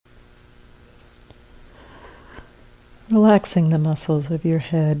Relaxing the muscles of your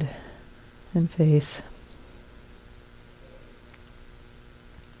head and face,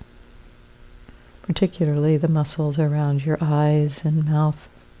 particularly the muscles around your eyes and mouth.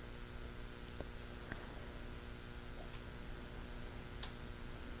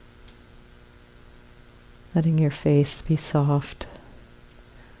 Letting your face be soft.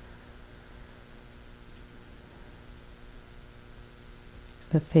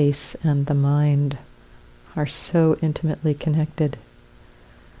 The face and the mind are so intimately connected.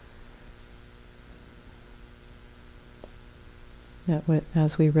 That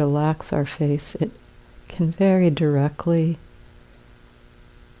as we relax our face, it can very directly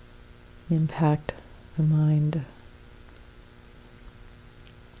impact the mind.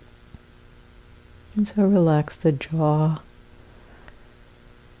 And so relax the jaw,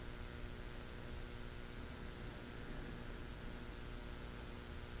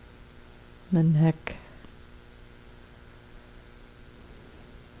 the neck,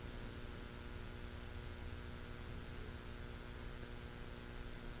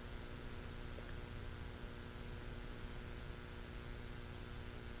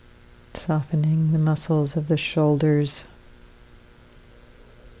 softening the muscles of the shoulders,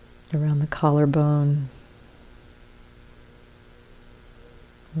 around the collarbone,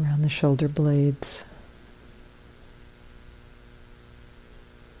 around the shoulder blades.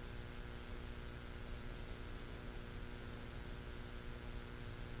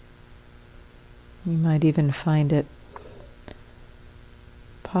 You might even find it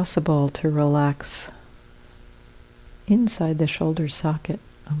possible to relax inside the shoulder socket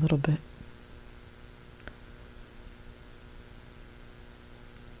a little bit.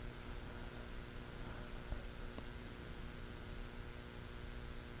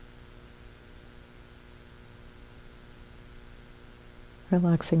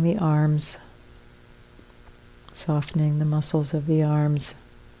 Relaxing the arms, softening the muscles of the arms,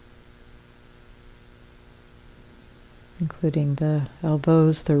 including the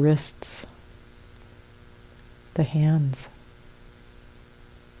elbows, the wrists, the hands.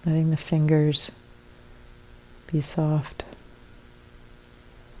 Letting the fingers be soft.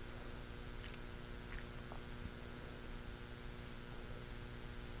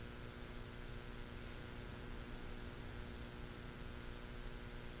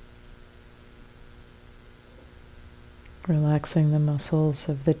 Relaxing the muscles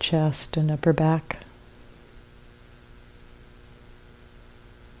of the chest and upper back.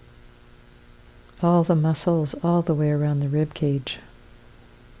 All the muscles all the way around the rib cage.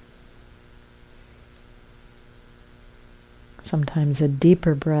 Sometimes a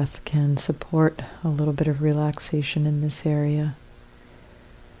deeper breath can support a little bit of relaxation in this area.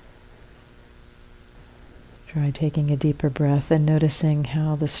 Try taking a deeper breath and noticing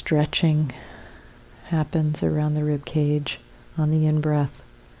how the stretching happens around the rib cage on the in-breath,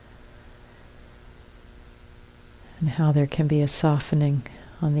 and how there can be a softening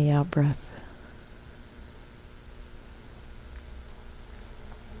on the out-breath.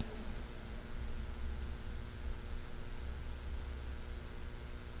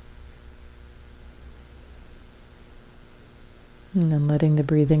 And then letting the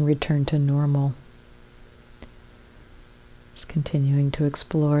breathing return to normal. Just continuing to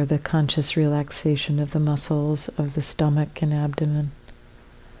explore the conscious relaxation of the muscles of the stomach and abdomen.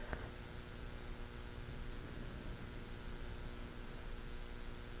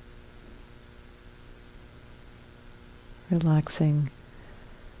 Relaxing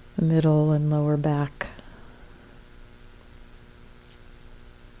the middle and lower back.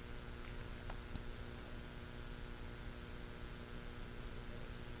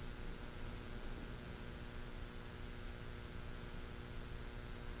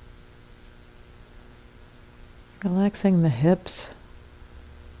 Relaxing the hips,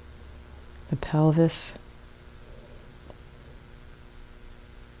 the pelvis.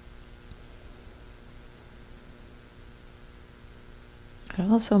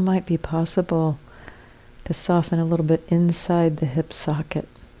 It also might be possible to soften a little bit inside the hip socket.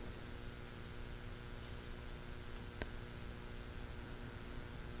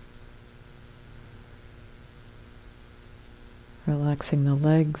 Relaxing the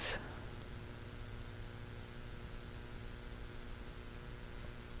legs.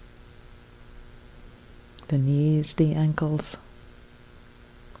 The knees, the ankles,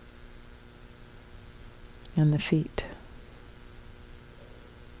 and the feet.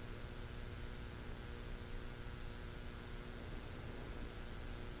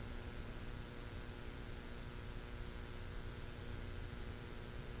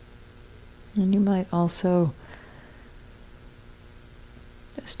 And you might also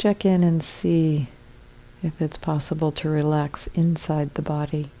just check in and see if it's possible to relax inside the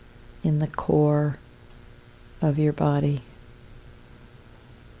body, in the core of your body.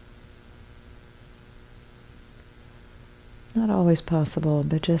 Not always possible,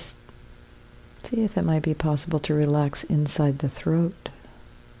 but just see if it might be possible to relax inside the throat.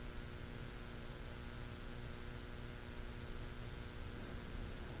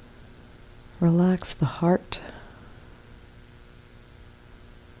 Relax the heart.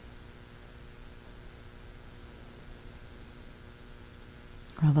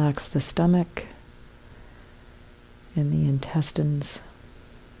 Relax the stomach and the intestines.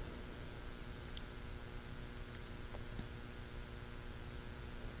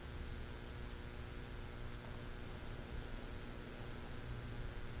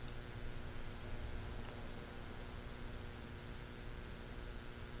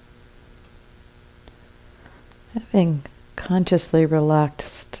 Having consciously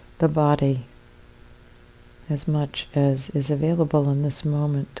relaxed the body as much as is available in this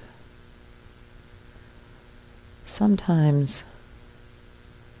moment, sometimes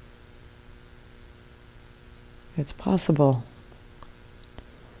it's possible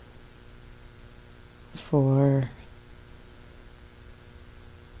for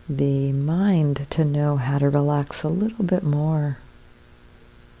the mind to know how to relax a little bit more.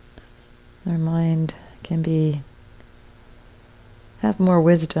 Our mind can have more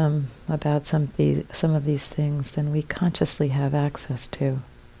wisdom about some of these things than we consciously have access to.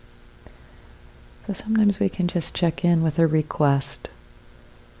 So sometimes we can just check in with a request.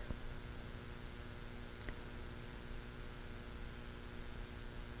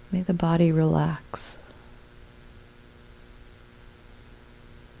 May the body relax.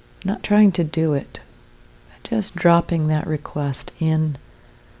 Not trying to do it, but just dropping that request in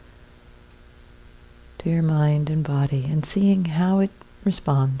to your mind and body and seeing how it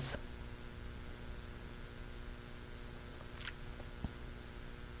responds.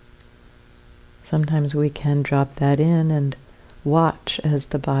 Sometimes we can drop that in and watch as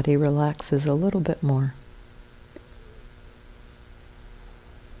the body relaxes a little bit more.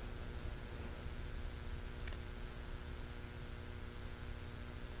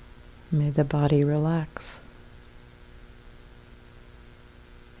 May the body relax.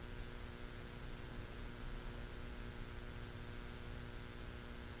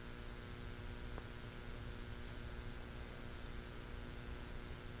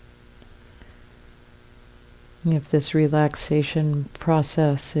 If this relaxation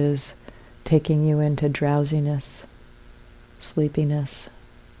process is taking you into drowsiness, sleepiness,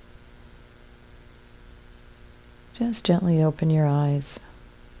 just gently open your eyes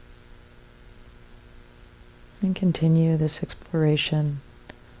and continue this exploration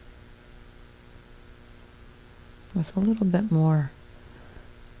with a little bit more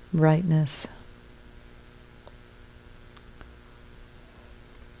brightness.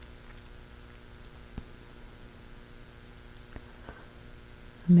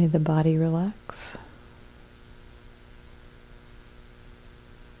 May the body relax.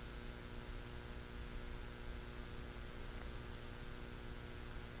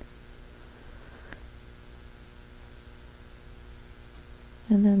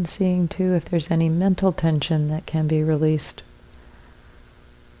 And then seeing too if there's any mental tension that can be released.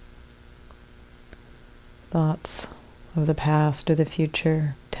 Thoughts of the past or the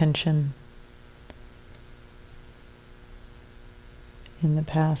future, tension in the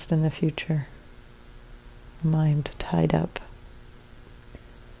past and the future, mind tied up.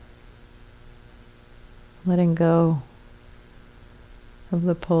 Letting go of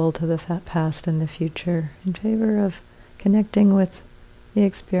the pull to the past and the future in favor of connecting with the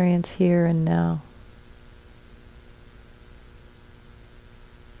experience here and now.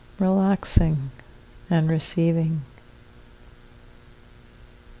 Relaxing and receiving.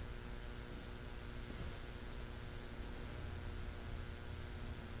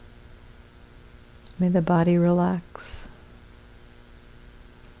 May the body relax.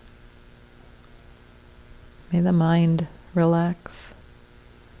 May the mind relax.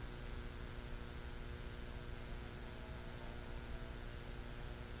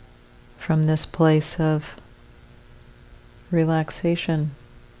 From this place of relaxation,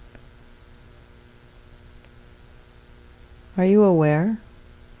 are you aware?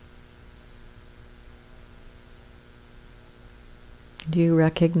 Do you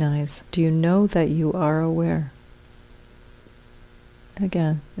recognize? Do you know that you are aware?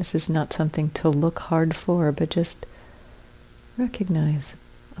 Again, this is not something to look hard for, but just recognize.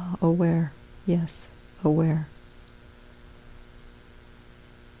 Oh, aware. Yes, aware.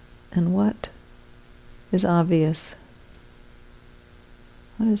 And what is obvious?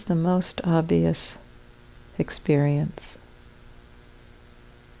 What is the most obvious experience.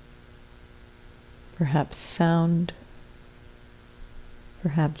 Perhaps sound,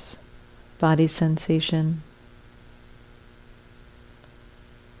 perhaps body sensation,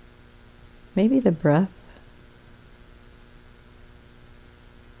 maybe the breath.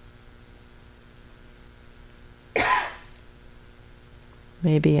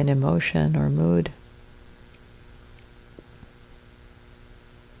 Maybe an emotion or mood.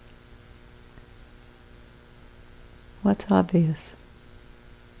 What's obvious?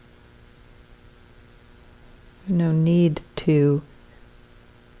 No need to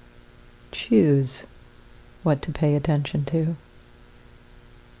choose what to pay attention to.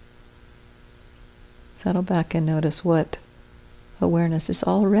 Settle back and notice what awareness is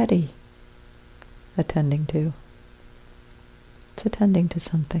already attending to. It's attending to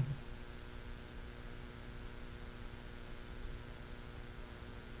something.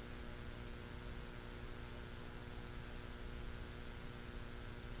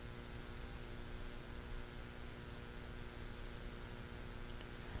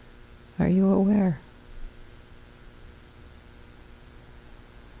 Are you aware?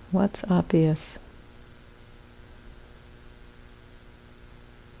 What's obvious?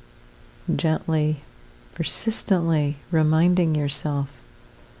 Gently, persistently reminding yourself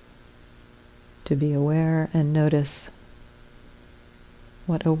to be aware and notice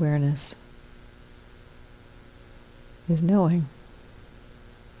what awareness is knowing.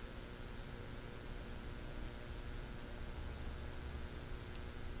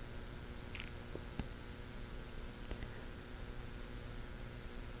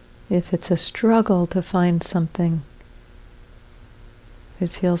 If it's a struggle to find something, it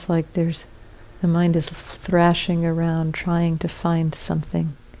feels like the mind is thrashing around trying to find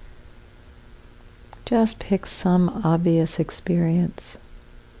something. Just pick some obvious experience,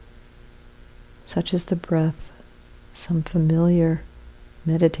 such as the breath, some familiar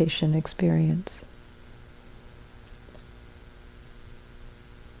meditation experience.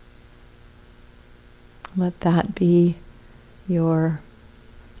 Let that be your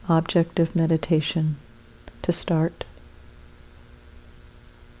object of meditation to start.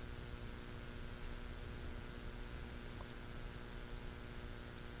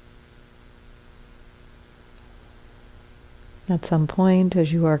 At some point,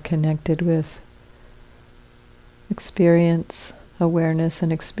 as you are connected with experience, awareness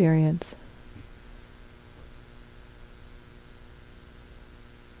and experience,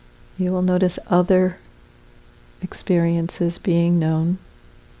 you will notice other experiences being known,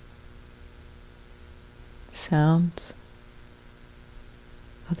 sounds,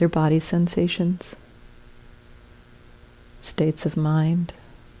 other body sensations, states of mind.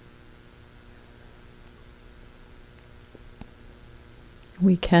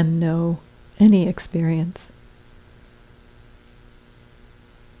 We can know any experience.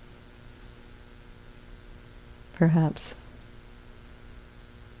 Perhaps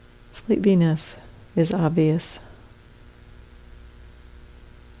sleepiness is obvious.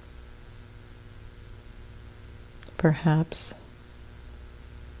 Perhaps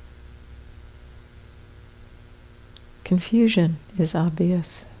confusion is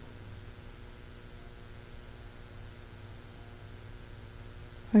obvious.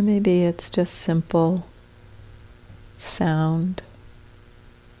 Or maybe it's just simple sound,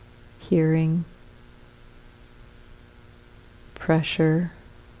 hearing, pressure,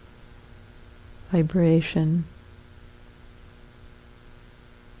 vibration,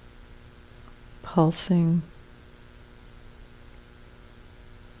 pulsing,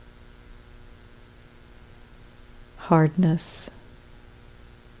 hardness,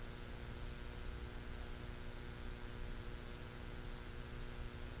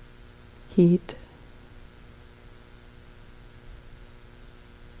 heat,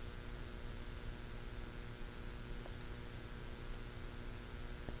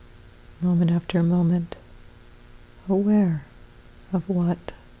 moment after moment, aware of what?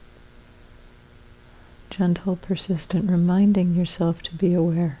 Gentle, persistent, reminding yourself to be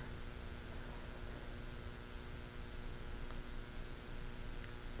aware.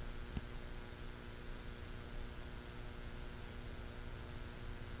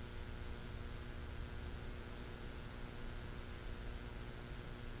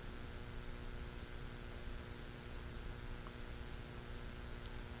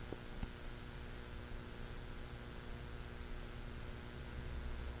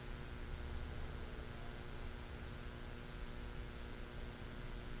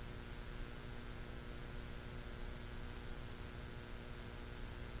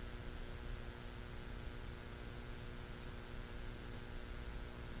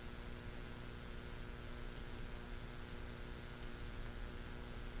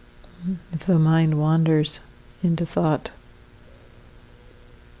 the mind wanders into thought,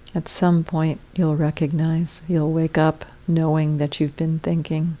 at some point you'll recognize, you'll wake up knowing that you've been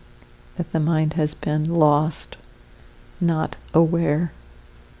thinking, that the mind has been lost, not aware.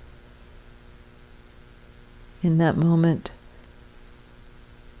 In that moment,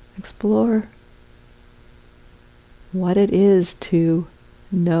 explore what it is to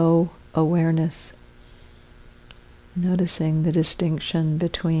know awareness, noticing the distinction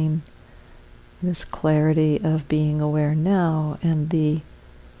between this clarity of being aware now and the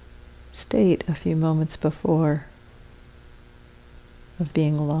state a few moments before of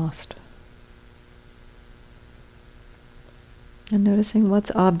being lost. And noticing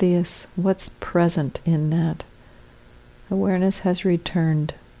what's obvious, what's present in that. Awareness has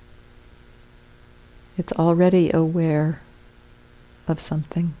returned. It's already aware of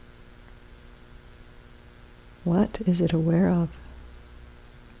something. What is it aware of?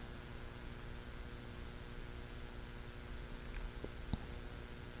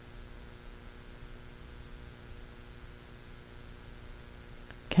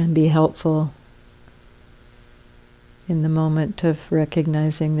 Can be helpful in the moment of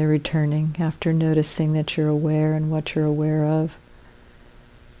recognizing the returning, after noticing that you're aware and what you're aware of.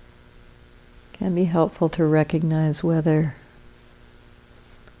 Can be helpful to recognize whether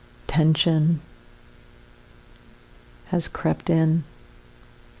tension has crept in.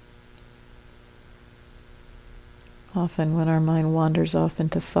 Often when our mind wanders off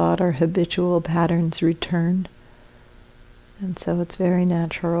into thought, our habitual patterns return. And so it's very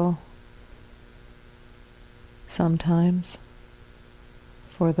natural sometimes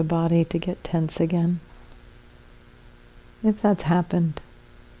for the body to get tense again. If that's happened,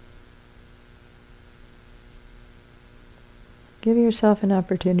 give yourself an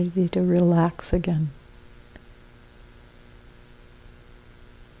opportunity to relax again.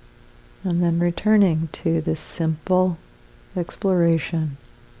 And then returning to this simple exploration.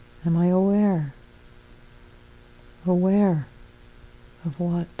 Am I aware? Aware of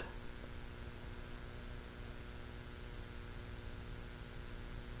what?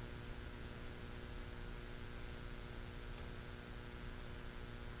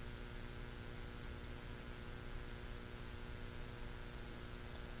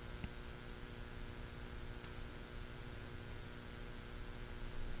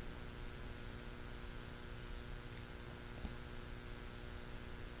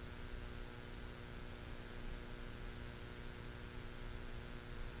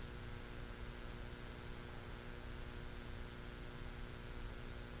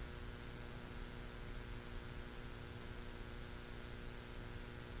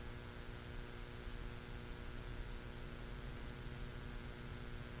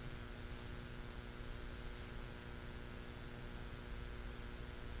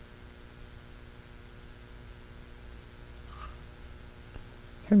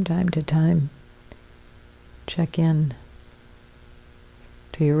 From time to time, check in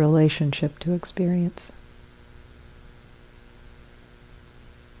to your relationship to experience.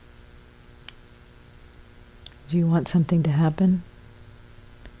 Do you want something to happen?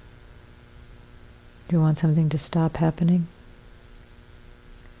 Do you want something to stop happening?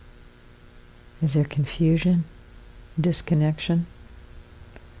 Is there confusion, disconnection?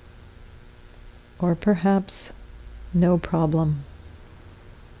 Or perhaps no problem?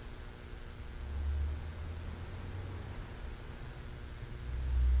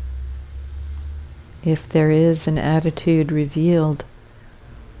 If there is an attitude revealed,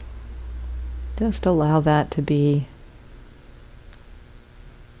 just allow that to be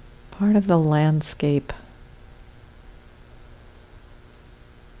part of the landscape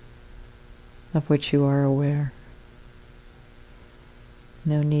of which you are aware.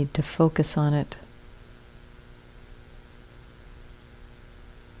 No need to focus on it.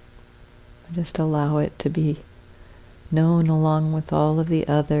 Just allow it to be known along with all of the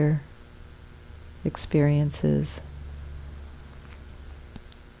other experiences.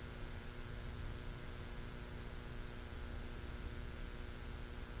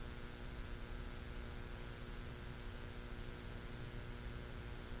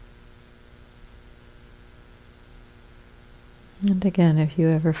 And again, if you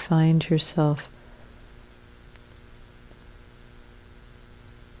ever find yourself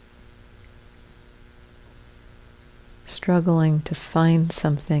struggling to find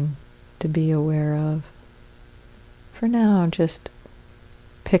something to be aware of, for now, just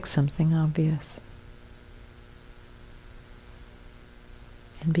pick something obvious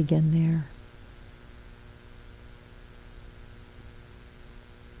and begin there.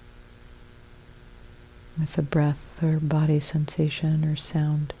 With a breath or body sensation or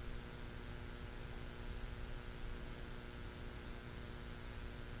sound.